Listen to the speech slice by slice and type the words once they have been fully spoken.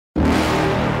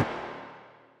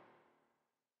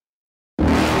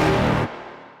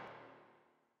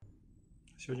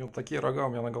Сегодня вот такие рога у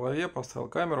меня на голове. Поставил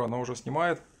камеру, она уже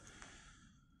снимает.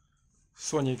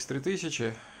 SONY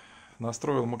X3000.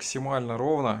 Настроил максимально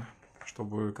ровно,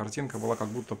 чтобы картинка была как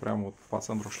будто прямо вот по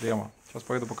центру шлема. Сейчас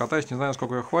поеду покатаюсь, не знаю,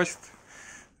 сколько ее хватит.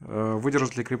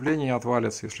 Выдержит ли крепление, не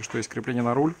отвалится. Если что, есть крепление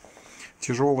на руль.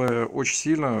 Тяжелое очень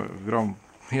сильно, грамм,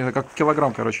 как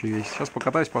килограмм, короче, весит. Сейчас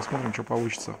покатаюсь, посмотрим, что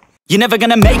получится. You're never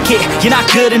gonna make it, you're not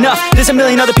good enough. There's a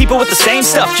million other people with the same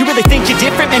stuff. You really think you're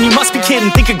different? Man, you must be kidding.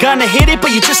 Think you're gonna hit it,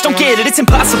 but you just don't get it. It's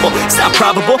impossible, it's not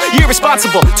probable, you're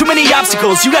irresponsible. Too many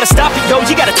obstacles, you gotta stop it, yo.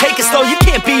 You gotta take it slow, you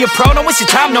can't be a pro. Don't waste your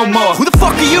time no more. Who the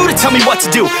fuck are you to tell me what to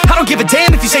do? I don't give a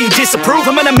damn if you say you disapprove.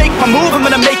 I'm gonna make my move, I'm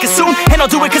gonna make it soon. And I'll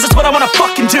do it cause it's what I wanna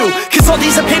fucking do. Cause all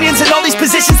these opinions and all these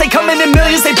positions, they come in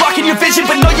millions, they blocking your vision.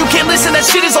 But no, you can't listen, that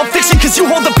shit is all fiction. Cause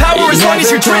you hold the power as long as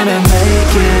you're dreaming.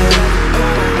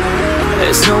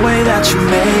 There's no way that you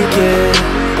make it.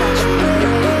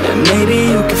 And maybe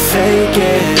you can fake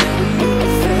it,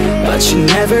 but you're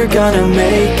never gonna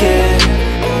make it.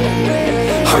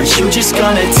 Are you just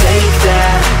gonna take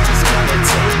that?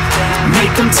 Make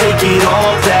them take it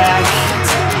all back.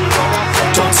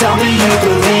 Don't tell me you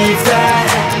believe that.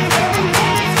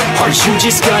 Are you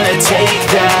just gonna take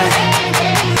that?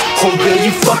 Or will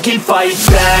you fucking fight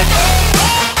back?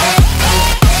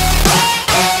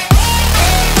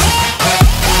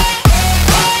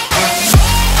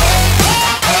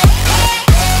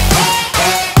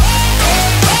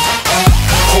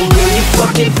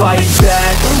 Fight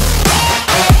back.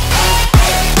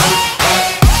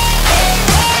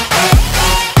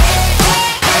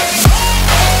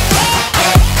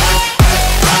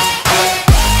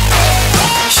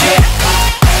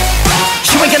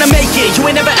 You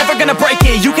ain't never ever gonna break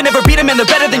it. You can never beat them and they're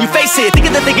better than you face it.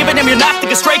 Thinking that they give a damn, you're not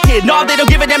thinking straight, kid. No, they don't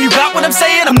give a damn, you got what I'm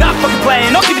saying? I'm not fucking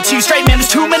playing, I'll give it to you straight, man. There's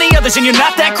too many others and you're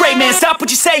not that great, man. Stop what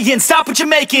you're saying, stop what you're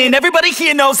making. Everybody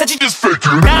here knows that you just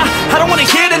faking. Nah, I don't wanna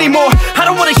hear it anymore, I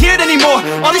don't wanna hear it anymore.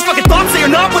 All these fucking thoughts, they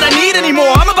are not what I need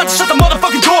anymore. I'm about to shut the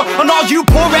motherfucking door on all you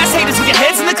poor ass haters with your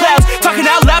heads in the clouds, talking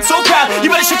out loud so proud. You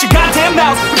better shut your goddamn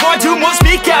mouth before I do more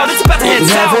speak out. It's about to head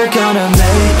south. You're never gonna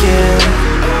make it.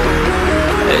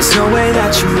 There's no way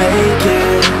that you make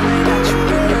it.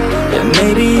 And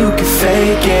maybe you can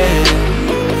fake it,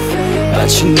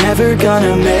 but you're never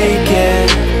gonna make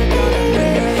it.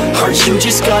 Are you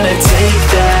just gonna take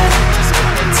that?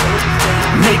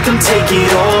 Make them take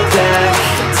it all back.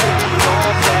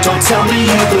 Don't tell me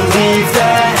you believe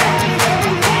that.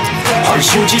 Are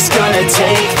you just gonna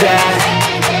take that?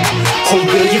 Or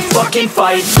will you fucking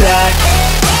fight back?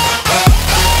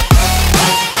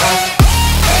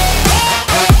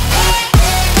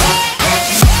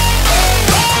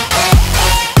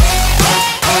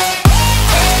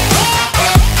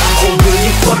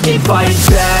 Fight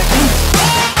back.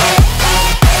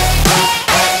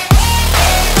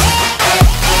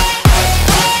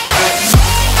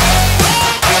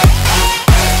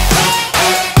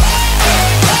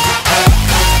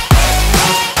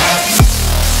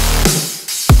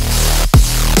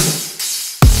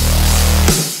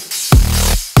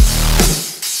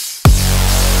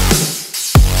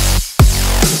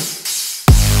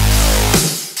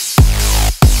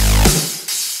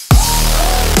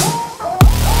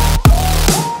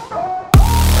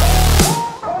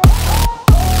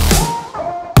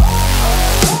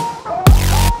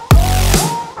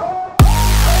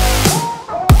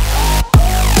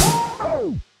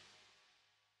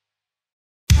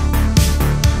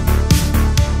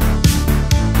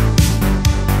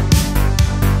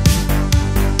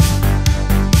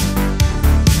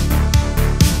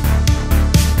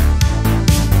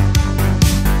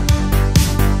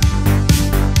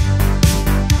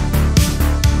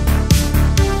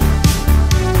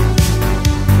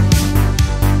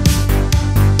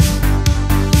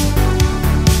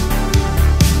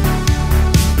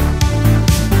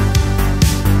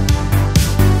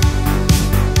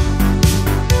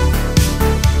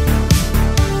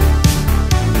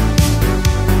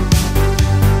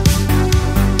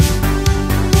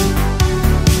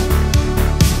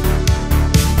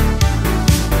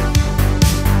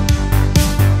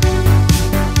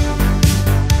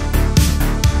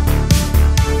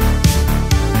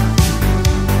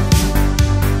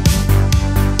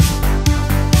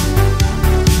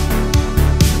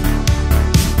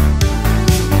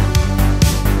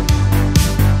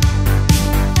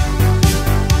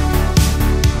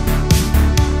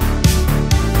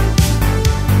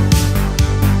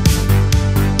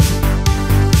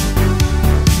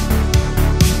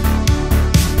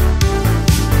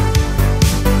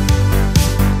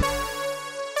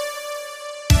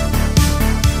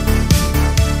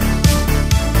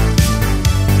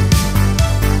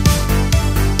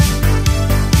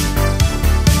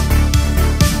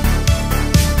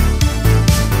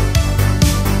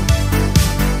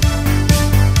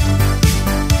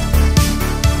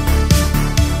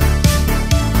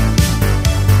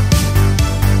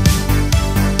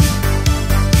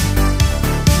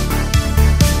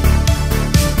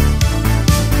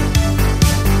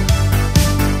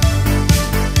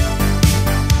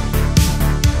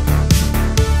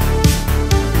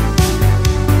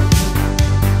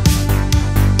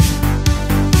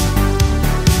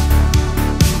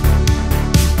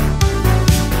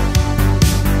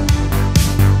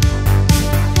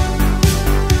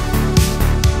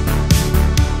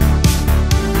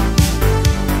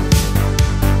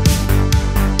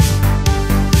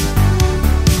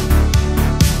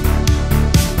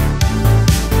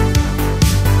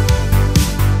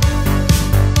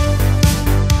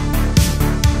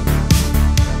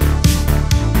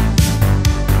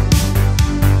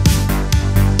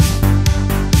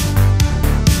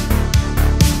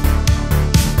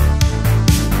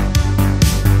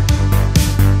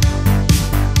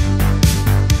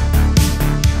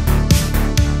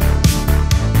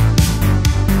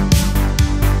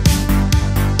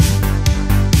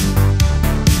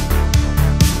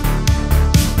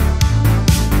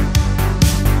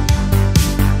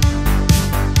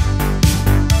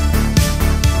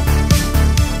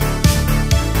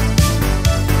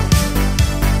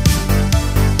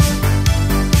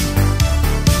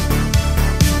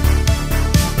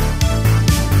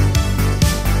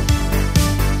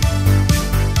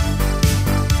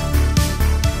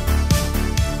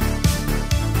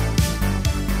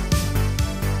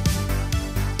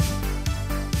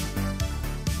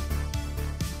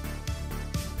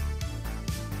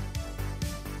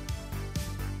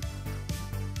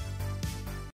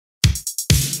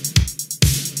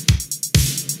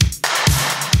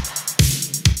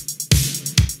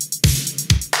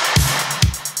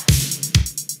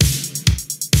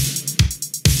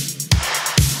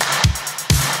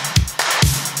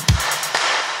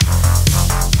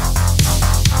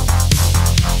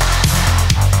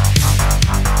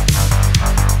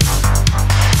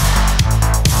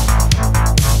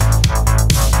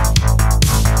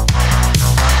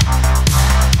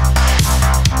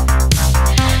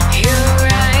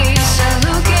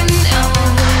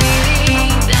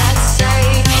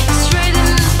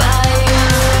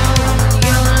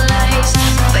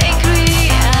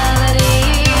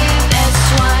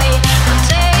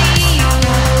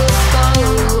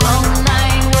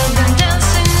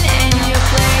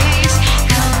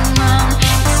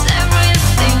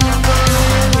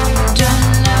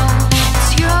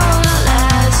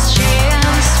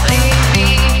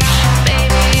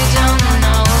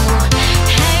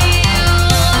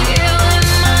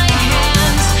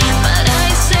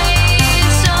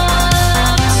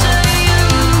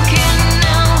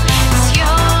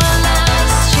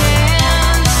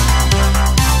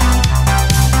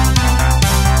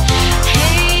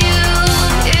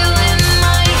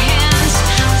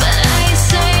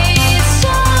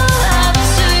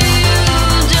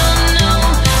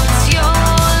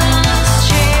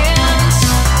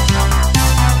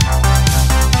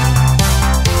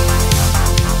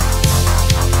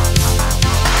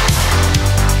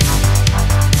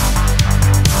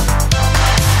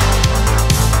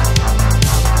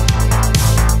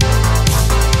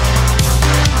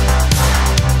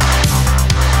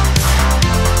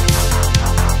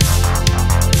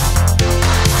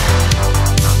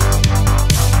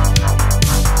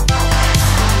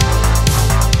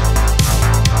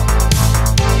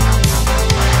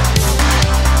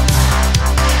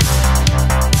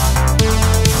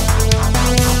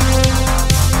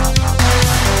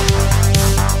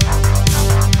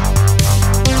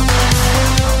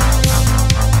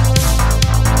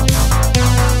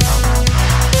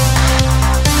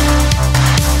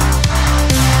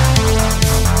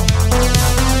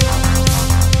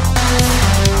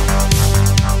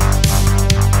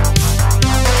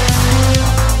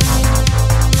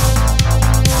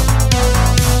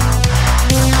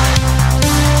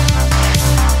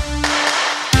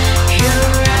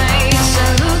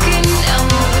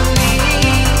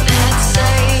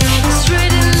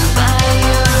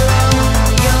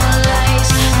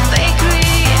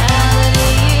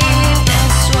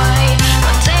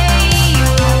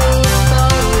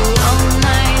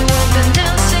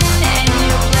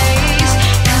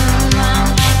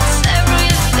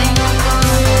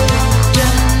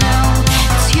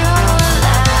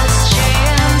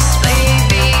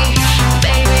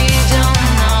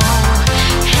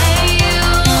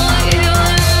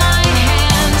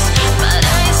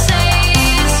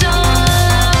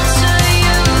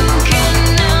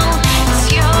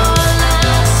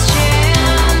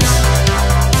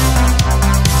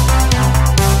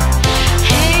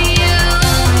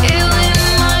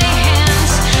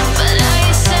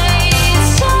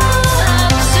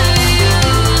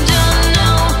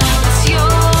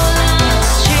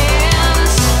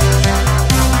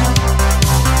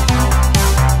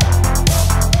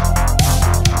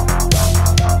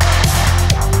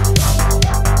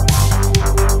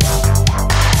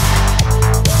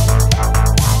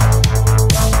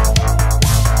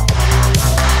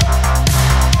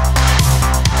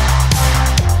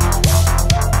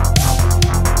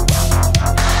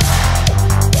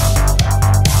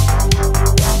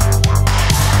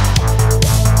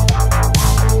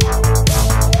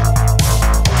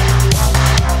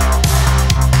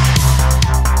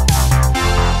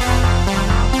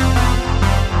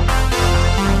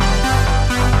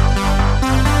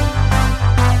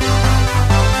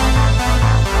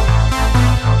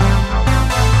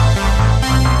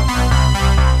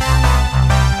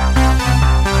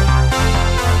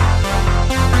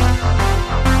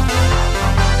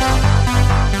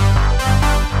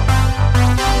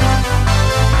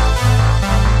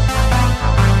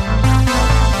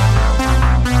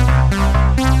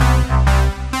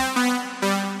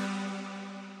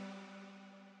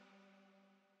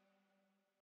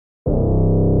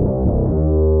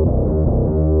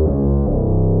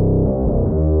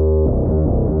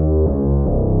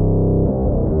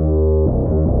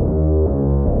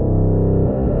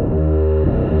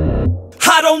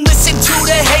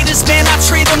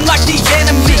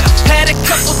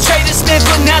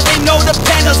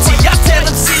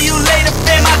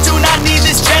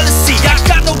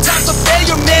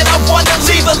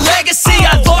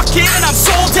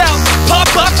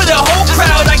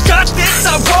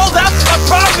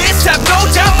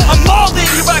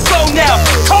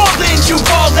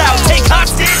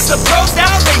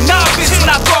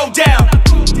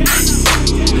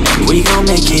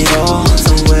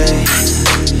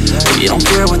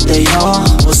 they all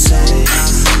will say.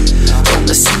 Don't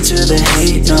listen to the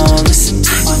hate, no, listen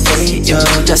to my fate, yo.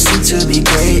 Destined to be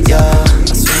great, yeah.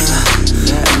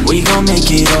 And we gon'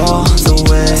 make it all the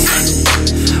way.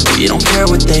 We don't care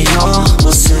what they all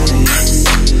will say.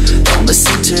 Don't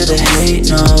listen to the hate,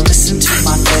 no, listen to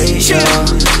my fate, yo.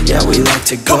 Yeah, we like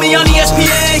to go put me on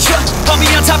ESPN, yeah. Put me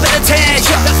on top of the 10,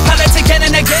 yeah. Highlights again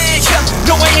and again, yeah.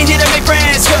 No, I ain't here to make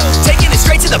friends, yeah. Taking it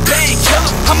straight to the bank,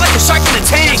 yeah. I'm like a shark in a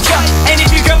tank, yeah. And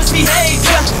if your girl misbehave,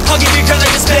 yeah, I'll give your girl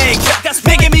like a spank, yeah. That's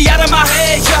making me out of my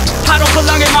head, yeah. I don't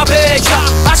belong in my bed,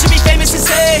 yeah. I should be famous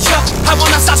instead, yeah. I will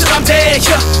not stop till I'm dead,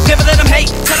 yeah. Never let them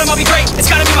hate, tell them I'll be great. It's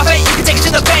gotta be my fate, you can take it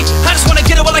to the bank. I just wanna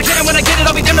get it while I get it. When I get it,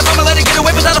 I'll be damned if I'ma let it get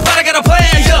away. Without a fight, I got a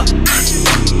plan, yeah.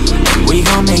 We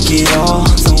gon' make it all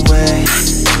the way.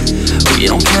 We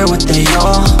don't care what they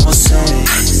all will say.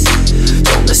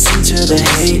 Don't listen to the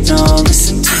hate, no,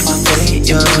 listen to my fate,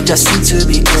 yo. Destined to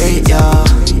be great, yeah.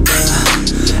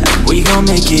 And we gon'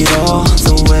 make it all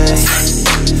the way.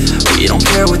 We don't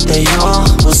care what they all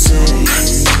will say.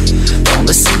 Don't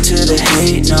listen to the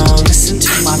hate, no, listen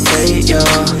to my fate, yo.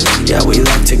 Yeah, we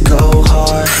like to go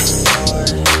hard.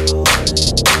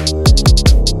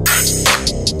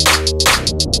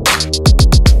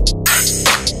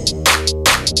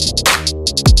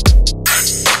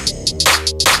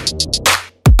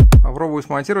 Попробую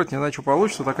смонтировать, не знаю, что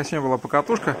получится. Такая сегодня была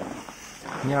покатушка.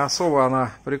 Не особо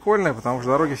она прикольная, потому что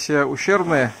дороги все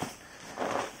ущербные.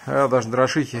 Даже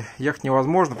дрожихи ехать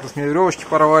невозможно. Плюс мне веревочки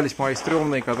порвались, мои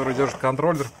стрёмные, которые держат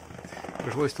контроллер.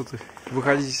 Пришлось тут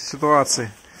выходить из ситуации.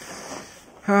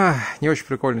 Не очень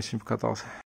прикольно сегодня покатался.